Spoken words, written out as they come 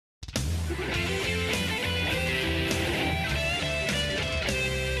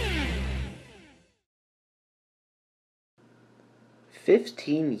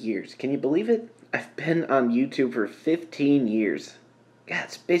15 years. Can you believe it? I've been on YouTube for 15 years. God,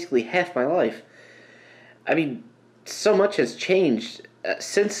 it's basically half my life. I mean, so much has changed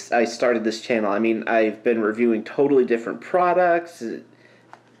since I started this channel. I mean, I've been reviewing totally different products.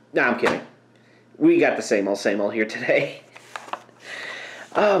 No, I'm kidding. We got the same old here today.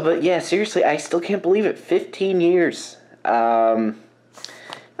 Oh, but yeah, seriously, I still can't believe it. 15 years. I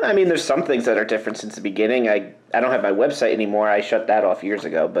mean, there's some things that are different since the beginning. I don't have my website anymore. I shut that off years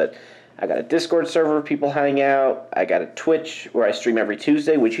ago, but I got a Discord server where people hang out. I got a Twitch where I stream every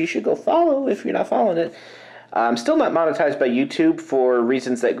Tuesday, which you should go follow if you're not following it. I'm still not monetized by YouTube for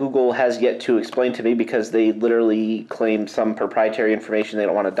reasons that Google has yet to explain to me because they literally claim some proprietary information they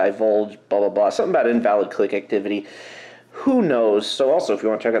don't want to divulge, blah, blah, blah. Something about invalid click activity. Who knows? So also, if you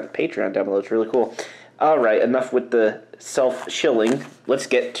want to check out the Patreon down below, it's really cool. Alright, enough with the self-shilling. Let's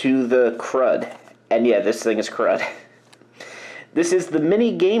get to the crud. And yeah, this thing is crud. This is the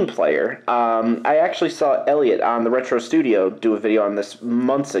mini game player. I actually saw Elliot on the Retro Studio do a video on this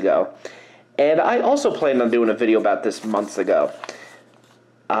months ago. And I also planned on doing a video about this months ago.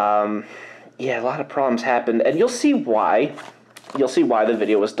 Yeah, a lot of problems happened, and you'll see why. You'll see why the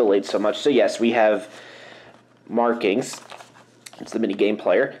video was delayed so much. So yes, we have markings. It's the mini game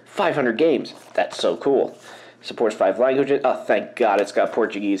player. 500 games. That's so cool. Supports 5 languages. Oh, thank God it's got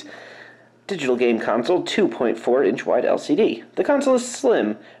Portuguese. Digital game console, 2.4-inch wide LCD. The console is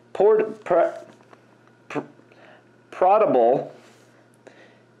slim, portable,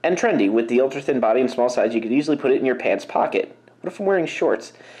 and trendy. With the ultra-thin body and small size, you could easily put it in your pants pocket. What if I'm wearing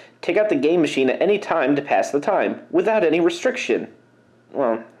shorts? Take out the game machine at any time to pass the time, without any restriction.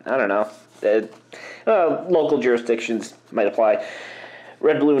 Well, I don't know. Local jurisdictions might apply.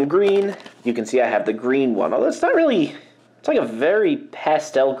 Red, blue, and green. You can see I have the green one. Although it's not really... It's like a very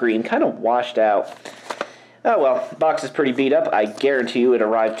pastel green, kind of washed out. Oh well, the box is pretty beat up. I guarantee you it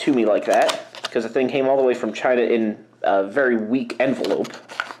arrived to me like that, because the thing came all the way from China in a very weak envelope.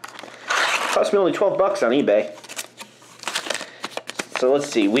 Cost me only 12 bucks on eBay. So let's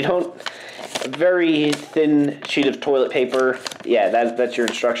see, we don't... A very thin sheet of toilet paper. Yeah, that's your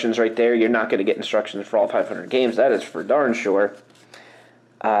instructions right there. You're not going to get instructions for all 500 games. That is for darn sure.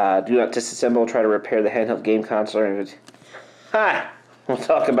 Do not disassemble. Try to repair the handheld game console. Ha! We'll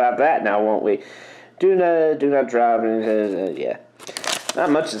talk about that now, won't we? Do not drop. Yeah.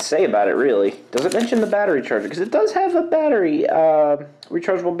 Not much to say about it, really. Does it mention the battery charger? Because it does have a battery,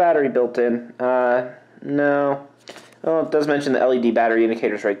 rechargeable battery built in. No. Well, it does mention the LED battery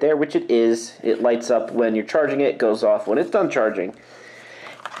indicators right there, which it is. It lights up when you're charging it, goes off when it's done charging.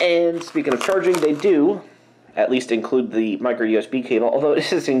 And speaking of charging, they do at least include the micro USB cable, although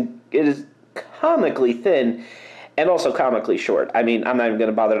it is comically thin and also comically short. I mean, I'm not even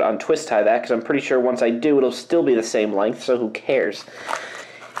going to bother to untwist tie that because I'm pretty sure once I do, it'll still be the same length, so who cares?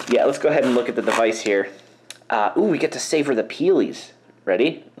 Yeah, let's go ahead and look at the device here. Ooh, we get to savor the peelies.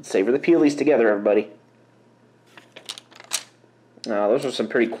 Ready? Let's savor the peelies together, everybody. Those are some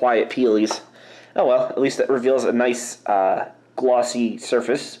pretty quiet peelies. Oh well, at least that reveals a nice glossy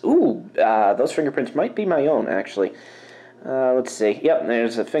surface. Ooh, those fingerprints might be my own, actually. Let's see. Yep,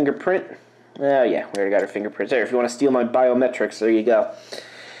 there's a fingerprint. Oh yeah, we already got our fingerprints there. If you want to steal my biometrics, there you go.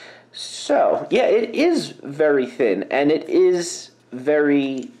 So, yeah, it is very thin, and it is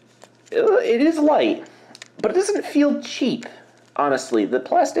very... It is light, but it doesn't feel cheap, honestly. The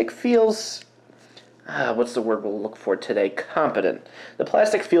plastic feels... what's the word we'll look for today? Competent. The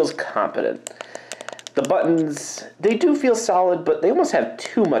plastic feels competent. The buttons, they do feel solid, but they almost have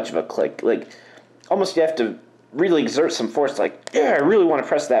too much of a click. Like, almost you have to really exert some force. Like, yeah, I really want to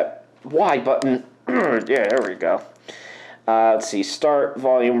press that Y button. Yeah, there we go. Let's see, start,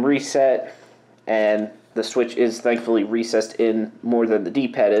 volume, reset, and the switch is thankfully recessed in more than the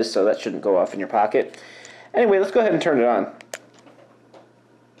D-pad is, so that shouldn't go off in your pocket. Anyway, let's go ahead and turn it on.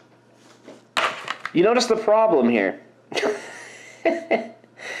 You notice the problem here.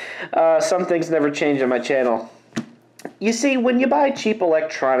 Some things never change on my channel. You see, when you buy cheap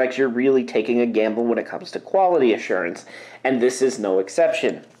electronics, you're really taking a gamble when it comes to quality assurance, and this is no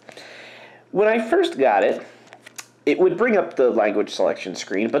exception. When I first got it, it would bring up the language selection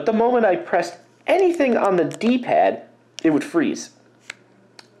screen, but the moment I pressed anything on the D-pad, it would freeze.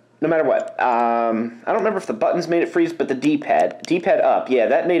 No matter what. I don't remember if the buttons made it freeze, but the D-pad up, yeah,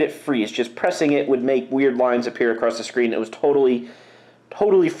 that made it freeze. Just pressing it would make weird lines appear across the screen. It was totally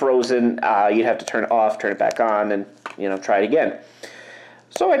frozen. You'd have to turn it off, turn it back on, and, try it again.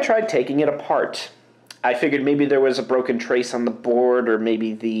 So I tried taking it apart. I figured maybe there was a broken trace on the board, or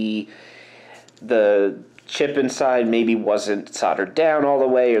maybe the chip inside maybe wasn't soldered down all the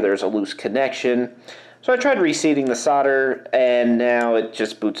way, or there's a loose connection. So I tried reseating the solder, and now it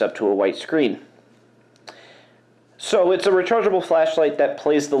just boots up to a white screen. So it's a rechargeable flashlight that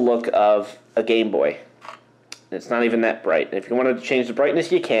plays the look of a Game Boy. It's not even that bright. If you wanted to change the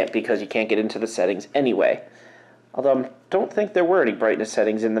brightness, you can't because you can't get into the settings anyway. Although I don't think there were any brightness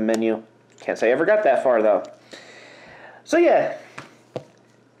settings in the menu. Can't say I ever got that far though. So yeah,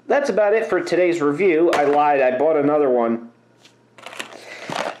 that's about it for today's review. I lied, I bought another one.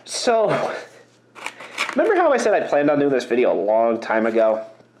 So, remember how I said I planned on doing this video a long time ago?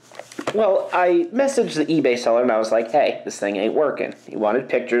 Well, I messaged the eBay seller and I was like, hey, this thing ain't working. He wanted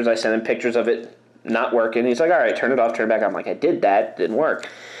pictures. I sent him pictures of it not working. He's like, all right, turn it off, turn it back on. I'm like, I did that. Didn't work.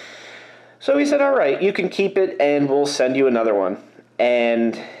 So he said, all right, you can keep it and we'll send you another one.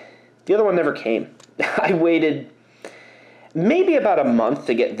 And the other one never came. I waited maybe about a month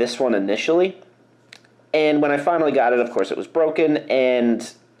to get this one initially. And when I finally got it, of course, it was broken. And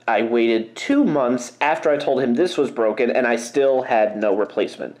I waited 2 months after I told him this was broken, and I still had no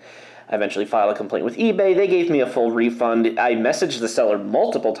replacement. I eventually filed a complaint with eBay. They gave me a full refund. I messaged the seller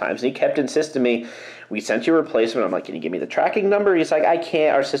multiple times, and he kept insisting to me, we sent you a replacement. I'm like, can you give me the tracking number? He's like, I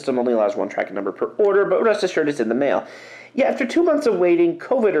can't. Our system only allows one tracking number per order, but rest assured it's in the mail. Yeah, after 2 months of waiting,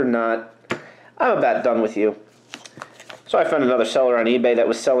 COVID or not, I'm about done with you. So I found another seller on eBay that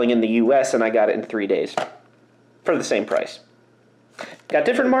was selling in the US, and I got it in 3 days for the same price. Got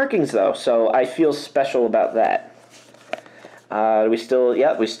different markings though, so I feel special about that. We still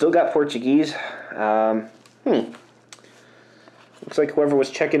got Portuguese. Looks like whoever was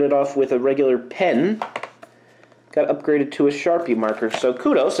checking it off with a regular pen got upgraded to a Sharpie marker. So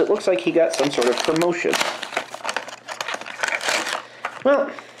kudos, it looks like he got some sort of promotion. Well,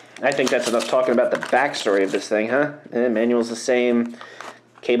 I think that's enough talking about the backstory of this thing, huh? Manual's the same.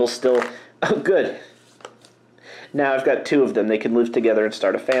 Cable's still... Oh, good. Now I've got 2 of them. They can live together and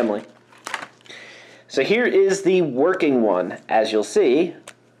start a family. So here is the working one. As you'll see,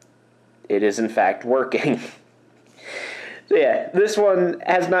 it is in fact working. So yeah, this one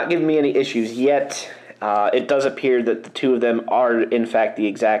has not given me any issues yet. It does appear that the 2 of them are in fact the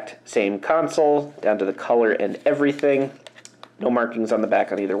exact same console, down to the color and everything. No markings on the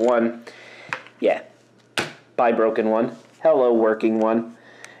back on either one. Yeah. Bye, broken one. Hello, working one.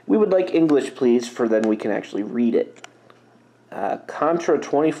 We would like English, please, for then we can actually read it. Contra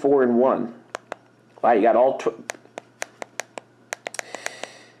 24-in-1. Wow, you got all...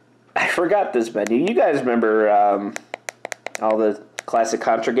 I forgot this menu. You guys remember all the classic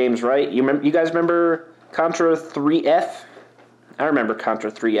Contra games, right? You guys remember Contra 3F? I remember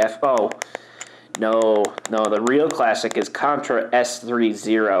Contra 3F. Oh, no, the real classic is Contra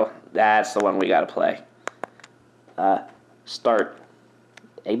S30. That's the one we gotta play. Start.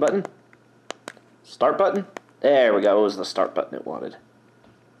 A button? Start button? There we go. It was the start button it wanted.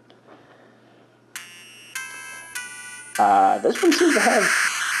 This one seems to have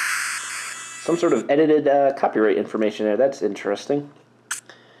some sort of edited copyright information there. That's interesting.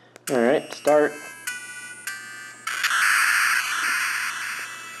 Alright, start.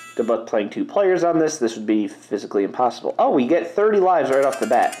 Good luck playing 2 players on this. This would be physically impossible. Oh, we get 30 lives right off the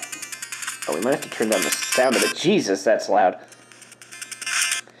bat. Oh, we might have to turn down the sound of it. Jesus, that's loud.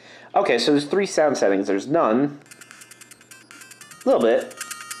 Okay, so there's 3 sound settings. There's none, a little bit,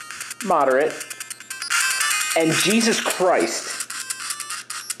 moderate, and Jesus Christ.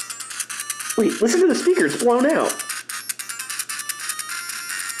 Wait, listen to the speaker. It's blown out.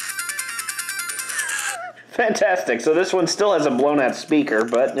 Fantastic. So this one still has a blown out speaker,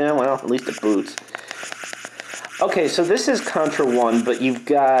 but, yeah, well, at least it boots. Okay, so this is Contra 1, but you've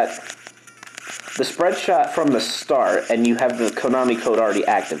got the spread shot from the start, and you have the Konami code already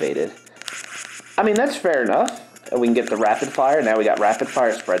activated. I mean, that's fair enough. We can get the rapid fire. Now we got rapid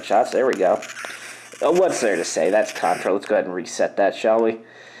fire spread shots. There we go. What's there to say? That's Contra. Let's go ahead and reset that, shall we?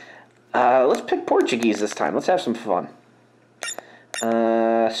 Let's pick Portuguese this time. Let's have some fun.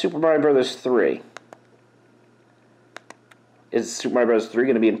 Super Mario Bros. 3. Is Super Mario Bros. 3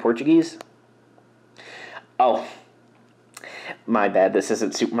 going to be in Portuguese? Oh. My bad, this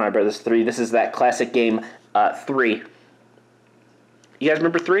isn't Super Mario Bros. 3. This is that classic game, 3. You guys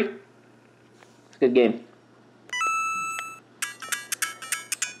remember 3? It's a good game.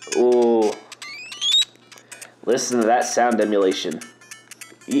 Ooh. Listen to that sound emulation.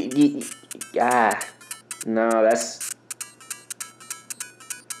 No,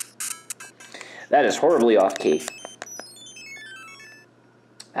 that is horribly off-key.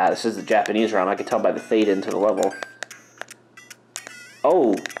 This is the Japanese round. I can tell by the fade into the level.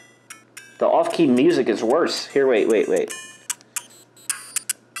 Oh, the off-key music is worse. Here, wait.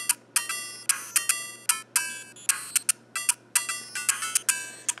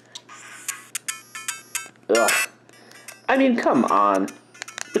 Ugh. I mean, come on.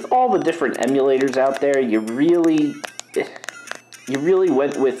 With all the different emulators out there, you really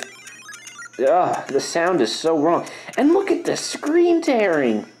went with... Ugh, the sound is so wrong. And look at the screen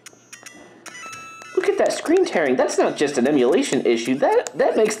tearing. Look at that screen tearing. That's not just an emulation issue.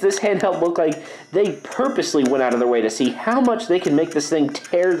 That makes this handheld look like they purposely went out of their way to see how much they can make this thing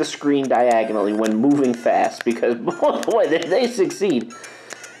tear the screen diagonally when moving fast. Because, boy, they succeed.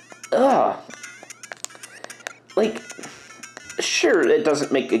 Ugh. Like, sure, it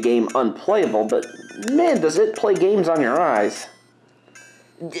doesn't make a game unplayable, but, man, does it play games on your eyes.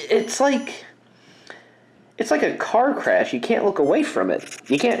 It's like a car crash. You can't look away from it.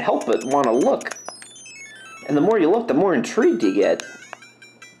 You can't help but want to look. And the more you look, the more intrigued you get.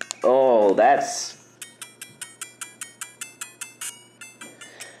 Oh, that's...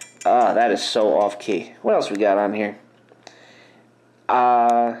 that is so off-key. What else we got on here?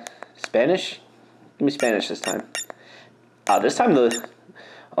 Spanish? Give me Spanish this time. This time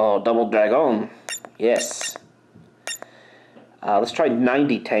Double Dragon. Yes. Let's try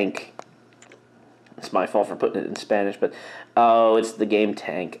 90 Tank. It's my fault for putting it in Spanish, but... Oh, it's the game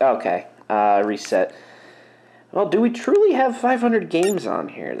Tank. Okay. Reset. Well, do we truly have 500 games on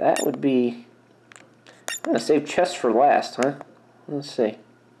here? That would be... I'm going to save chess for last, huh? Let's see.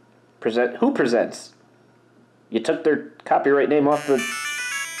 Who presents? You took their copyright name off the...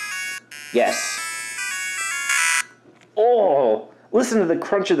 Yes. Oh! Listen to the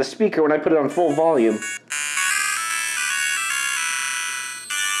crunch of the speaker when I put it on full volume.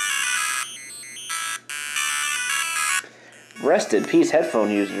 Rest in peace,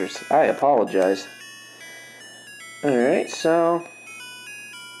 headphone users. I apologize. Alright, so...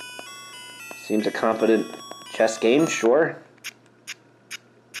 Seems a competent chess game, sure.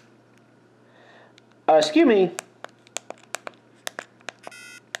 Excuse me.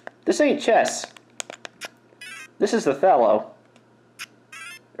 This ain't chess. This is Othello.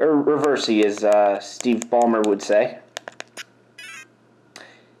 Or reversey, as Steve Ballmer would say.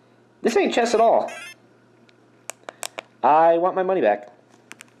 This ain't chess at all. I want my money back.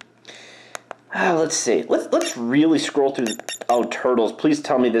 Let's see. Let's really scroll through... Oh, Turtles. Please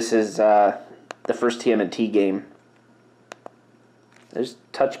tell me this is the first TMNT game. There's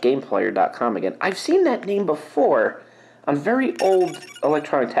touchgameplayer.com again. I've seen that name before on very old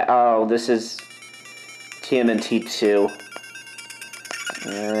electronic... Oh, this is TMNT 2.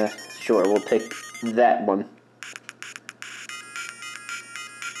 Sure, we'll pick that one.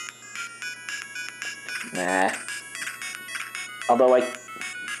 Nah. Although,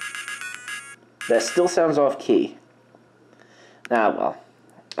 that still sounds off-key. Well,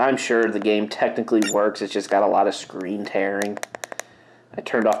 I'm sure the game technically works. It's just got a lot of screen tearing. I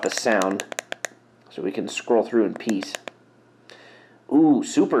turned off the sound so we can scroll through in peace. Ooh,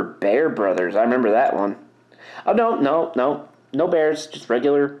 Super Bear Brothers. I remember that one. Oh, no. No bears. Just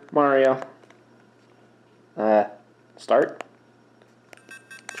regular Mario. Start.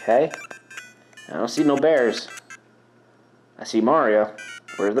 Okay. I don't see no bears. I see Mario.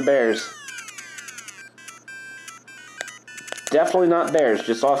 Where are the bears? Definitely not bears,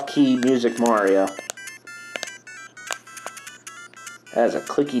 just off-key music Mario. That is a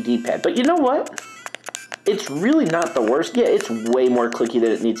clicky D-pad. But you know what? It's really not the worst. Yeah, it's way more clicky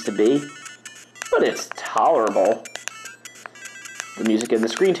than it needs to be. But it's tolerable. The music and the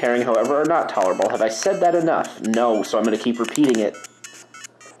screen tearing, however, are not tolerable. Have I said that enough? No, so I'm going to keep repeating it.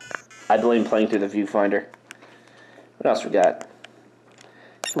 I blame playing through the viewfinder. What else we got?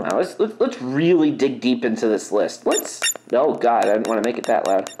 Come on, let's really dig deep into this list. Oh God, I didn't want to make it that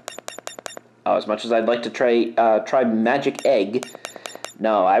loud. Oh, as much as I'd like to try Magic Egg,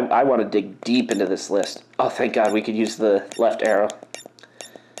 no, I want to dig deep into this list. Oh, thank God we could use the left arrow.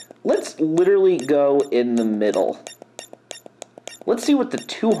 Let's literally go in the middle. Let's see what the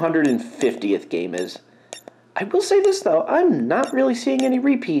 250th game is. I will say this though, I'm not really seeing any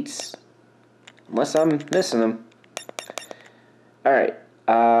repeats, unless I'm missing them. All right.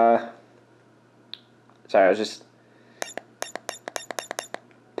 Sorry, I was just...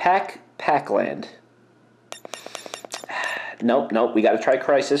 Pac-Land. Nope, we gotta try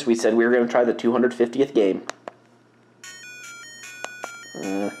Crisis. We said we were gonna try the 250th game.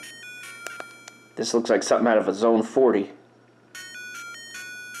 This looks like something out of a Zone 40.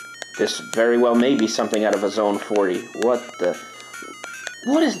 This very well may be something out of a Zone 40. What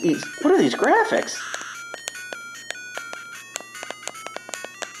are these graphics?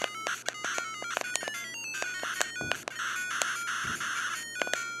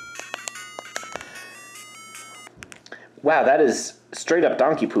 Wow, that is straight up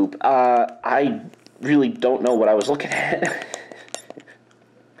donkey poop. I really don't know what I was looking at.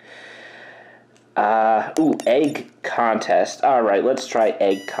 Ooh, egg contest. All right, let's try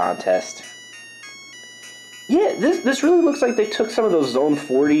egg contest. Yeah, this really looks like they took some of those Zone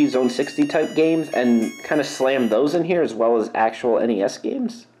 40, Zone 60 type games and kind of slammed those in here as well as actual NES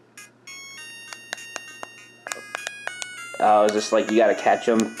games. Oh, it's just like you gotta catch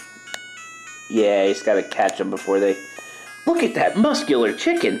them. Yeah, you just gotta catch them before they... Look at that muscular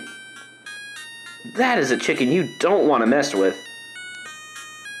chicken! That is a chicken you don't want to mess with.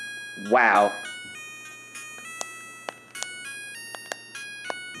 Wow.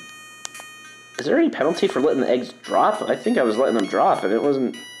 Is there any penalty for letting the eggs drop? I think I was letting them drop and it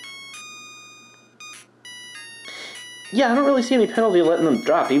wasn't... Yeah, I don't really see any penalty letting them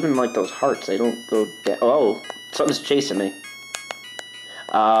drop. Even like those hearts, they don't go down. Oh, something's chasing me.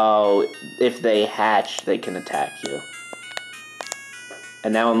 Oh, if they hatch, they can attack you.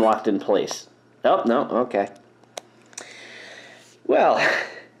 And now I'm locked in place. Oh, no, okay. Well,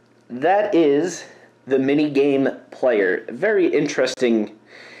 that is the mini game player. Very interesting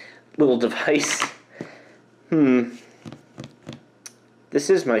little device. This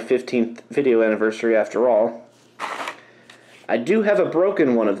is my 15th video anniversary after all. I do have a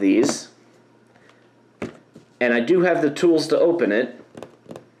broken one of these. And I do have the tools to open it.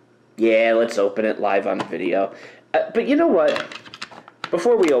 Yeah, let's open it live on video. But you know what?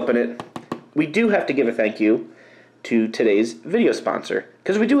 Before we open it, we do have to give a thank you to today's video sponsor.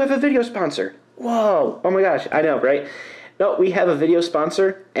 Because we do have a video sponsor. Whoa! Oh my gosh, I know, right? No, we have a video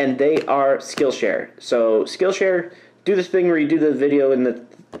sponsor, and they are Skillshare. So, Skillshare, do this thing where you do the video and the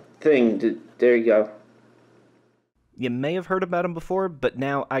thing. There you go. You may have heard about them before, but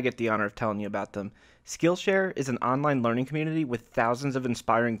now I get the honor of telling you about them. Skillshare is an online learning community with thousands of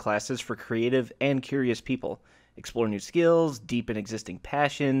inspiring classes for creative and curious people. Explore new skills, deepen existing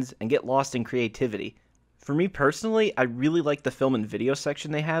passions, and get lost in creativity. For me personally, I really like the film and video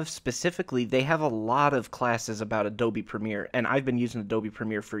section they have. Specifically, they have a lot of classes about Adobe Premiere, and I've been using Adobe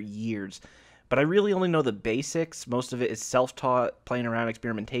Premiere for years. But I really only know the basics. Most of it is self-taught, playing around,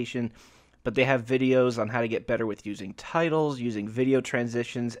 experimentation. But they have videos on how to get better with using titles, using video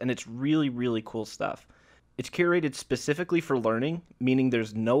transitions, and it's really, really cool stuff. It's curated specifically for learning, meaning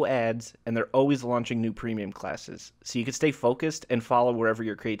there's no ads, and they're always launching new premium classes, so you can stay focused and follow wherever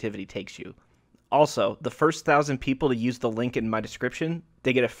your creativity takes you. Also, the first 1,000 people to use the link in my description,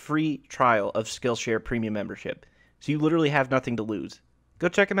 they get a free trial of Skillshare Premium membership. So you literally have nothing to lose. Go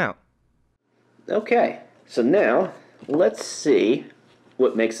check them out. Okay, so now let's see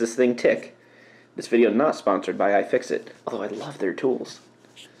what makes this thing tick. This video not sponsored by iFixit, although I love their tools.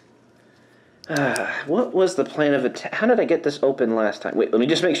 What was the plan of attack? How did I get this open last time? Wait, let me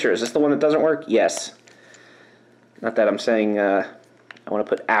just make sure. Is this the one that doesn't work? Yes. Not that I'm saying I want to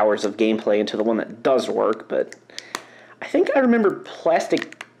put hours of gameplay into the one that does work, but I think I remember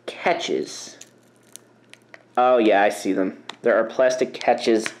plastic catches. Oh yeah, I see them. There are plastic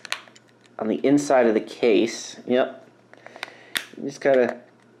catches on the inside of the case. Yep. You just gotta...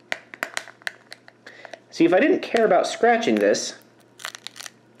 See, if I didn't care about scratching this,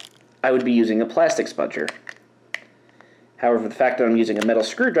 I would be using a plastic spudger. However, the fact that I'm using a metal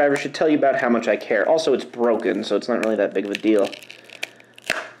screwdriver should tell you about how much I care. Also, it's broken, so it's not really that big of a deal.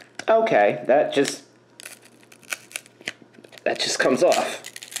 Okay, that just comes off.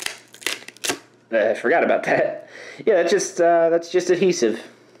 I forgot about that. Yeah, that's just adhesive.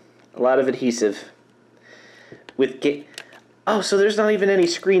 A lot of adhesive. Oh, so there's not even any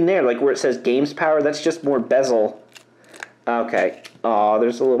screen there, like where it says Games Power. That's just more bezel. Okay. Oh,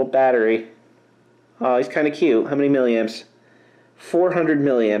 there's a little battery. Oh, he's kind of cute. How many milliamps? 400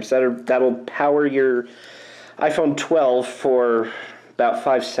 milliamps. That'll power your iPhone 12 for about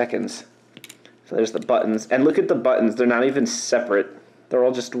 5 seconds. So there's the buttons. And look at the buttons. They're not even separate. They're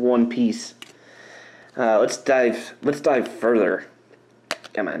all just one piece. Let's dive further.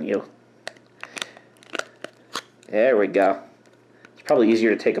 Come on, you. There we go. It's probably easier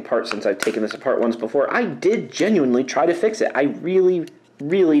to take apart since I've taken this apart once before. I did genuinely try to fix it. I really,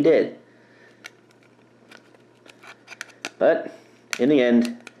 really did. But in the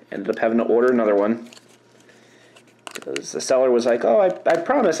end, ended up having to order another one. Because the seller was like, oh, I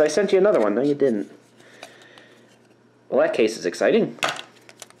promise I sent you another one. No, you didn't. Well, that case is exciting.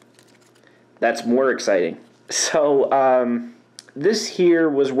 That's more exciting. So, this here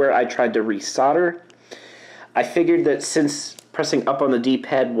was where I tried to resolder. I figured that since pressing up on the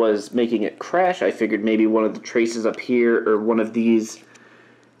D-pad was making it crash, I figured maybe one of the traces up here or one of these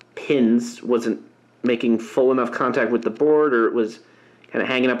pins wasn't making full enough contact with the board, or it was kind of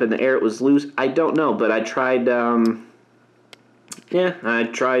hanging up in the air, it was loose. I don't know, but I tried, I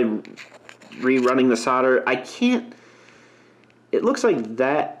tried rerunning the solder. I can't, it looks like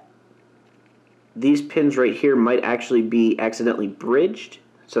that these pins right here might actually be accidentally bridged.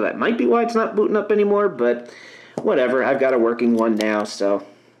 So that might be why it's not booting up anymore, but whatever. I've got a working one now, so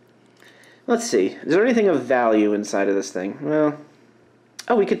let's see. Is there anything of value inside of this thing? Well,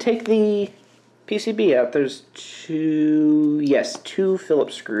 oh, we could take the PCB out. There's two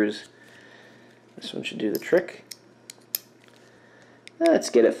Phillips screws. This one should do the trick. Let's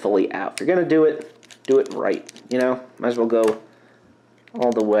get it fully out. If you're going to do it right. You know, might as well go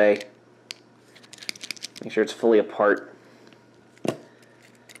all the way. Make sure it's fully apart.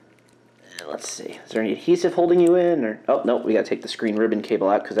 Let's see. Is there any adhesive holding you in? Or oh, no, we got to take the screen ribbon cable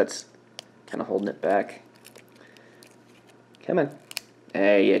out because that's kind of holding it back. Come on.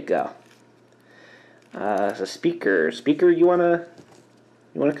 There you go. It's a speaker. Speaker, you wanna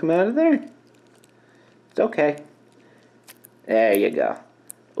come out of there? It's okay. There you go.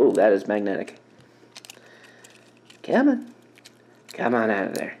 Ooh, that is magnetic. Come on. Come on out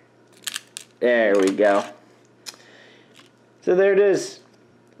of there. There we go. So there it is.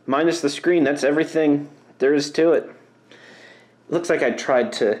 Minus the screen, that's everything there is to it. Looks like I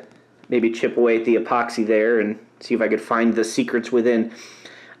tried to maybe chip away at the epoxy there and see if I could find the secrets within.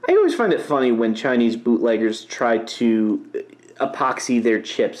 I always find it funny when Chinese bootleggers try to epoxy their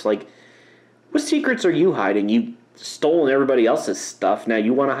chips. Like, what secrets are you hiding? You've stolen everybody else's stuff. Now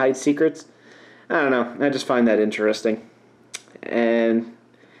you want to hide secrets? I don't know. I just find that interesting. And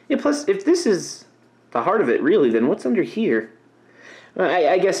yeah, plus, if this is the heart of it, really, then what's under here?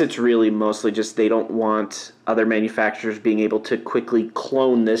 I guess it's really mostly just they don't want other manufacturers being able to quickly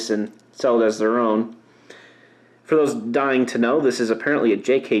clone this and sell it as their own. For those dying to know, this is apparently a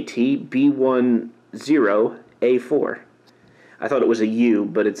JKT B10A4. I thought it was a U,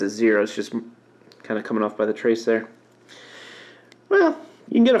 but it's a 0. It's just kind of coming off by the trace there. Well,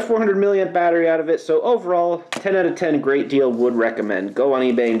 you can get a 400 milliamp battery out of it, so overall, 10 out of 10, great deal, would recommend. Go on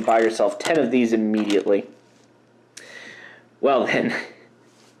eBay and buy yourself 10 of these immediately. Well then,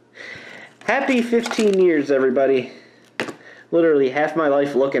 happy 15 years, everybody. Literally half my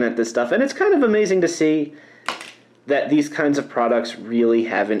life looking at this stuff, and it's kind of amazing to see that these kinds of products really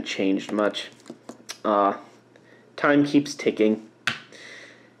haven't changed much. Time keeps ticking.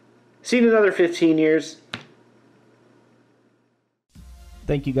 See you in another 15 years.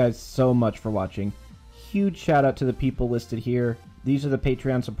 Thank you guys so much for watching. Huge shout out to the people listed here. These are the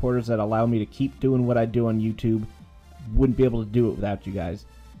Patreon supporters that allow me to keep doing what I do on YouTube. Wouldn't be able to do it without you guys.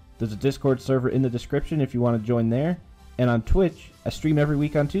 There's a Discord server in the description if you want to join there. And on Twitch, I stream every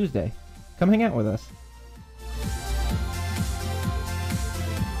week on Tuesday. Come hang out with us.